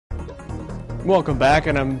Welcome back,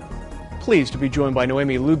 and I'm pleased to be joined by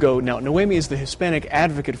Naomi Lugo. Now, Naomi is the Hispanic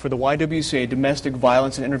advocate for the YWCA Domestic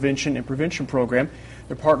Violence and Intervention and Prevention Program.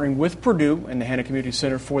 They're partnering with Purdue and the Hannah Community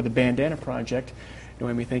Center for the Bandana Project.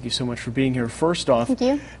 Naomi, thank you so much for being here. First off, thank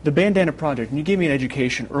you. The Bandana Project, and you gave me an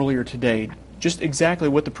education earlier today, just exactly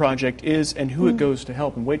what the project is and who it goes to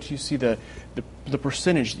help, and wait till you see the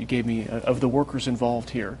percentage that you gave me of the workers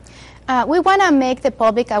involved here. We want to make the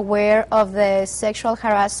public aware of the sexual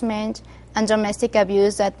harassment and domestic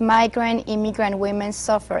abuse that migrant, immigrant women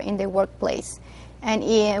suffer in the workplace. And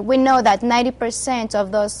we know that 90%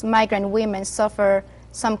 of those migrant women suffer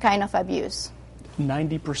some kind of abuse.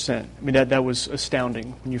 90%. I mean, that was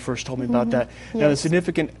astounding when you first told me about that. Yes. Now,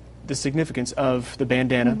 the significance of the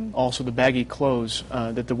bandana, also the baggy clothes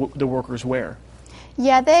that the workers wear.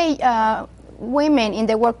 Yeah, women in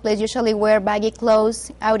the workplace usually wear baggy clothes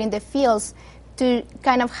out in the fields to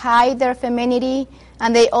kind of hide their femininity,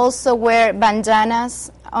 and they also wear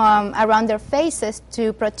bandanas around their faces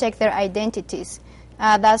to protect their identities.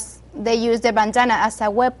 They use the bandana as a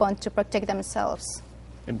weapon to protect themselves.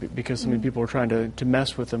 And because so many people are trying to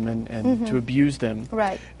mess with them and to abuse them.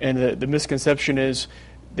 Right. And the misconception is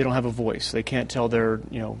they don't have a voice. They can't tell their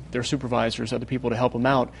supervisors, other people to help them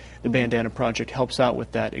out. The Bandana Project helps out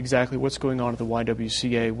with that. Exactly what's going on at the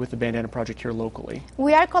YWCA with the Bandana Project here locally?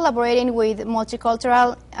 We are collaborating with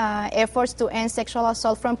multicultural efforts to end sexual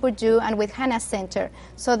assault from Purdue and with Hannah Center.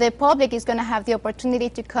 So the public is going to have the opportunity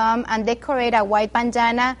to come and decorate a white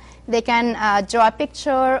bandana. They can draw a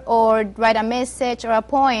picture or write a message or a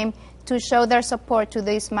poem to show their support to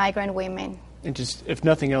these migrant women. And just, if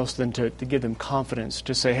nothing else, then to give them confidence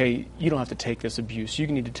to say, hey, you don't have to take this abuse. You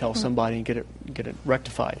need to tell somebody and get it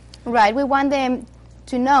rectified. Right. We want them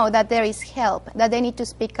to know that there is help, that they need to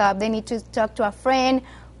speak up. They need to talk to a friend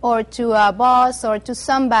or to a boss or to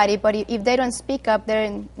somebody. But if they don't speak up,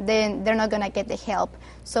 then they're not going to get the help.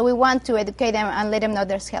 So we want to educate them and let them know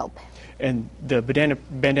there's help. And the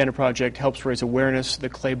Bandana Project helps raise awareness. The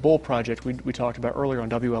Clay Bowl Project we talked about earlier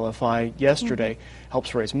on WLFI yesterday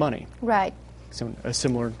helps raise money. Right. So a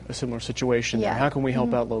similar situation. Yeah. How can we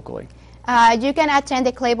help out locally? You can attend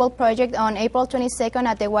the Clay Bowl Project on April 22nd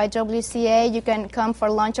at the YWCA. You can come for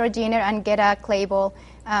lunch or dinner and get a clay bowl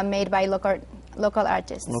made by local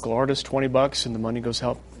artists. Local artists, $20, and the money goes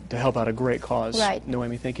to help out a great cause. Right.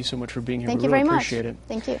 Noemi, thank you so much for being here. Thank we you really very appreciate much. it.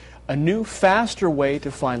 Thank you. A new, faster way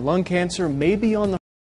to find lung cancer may be on the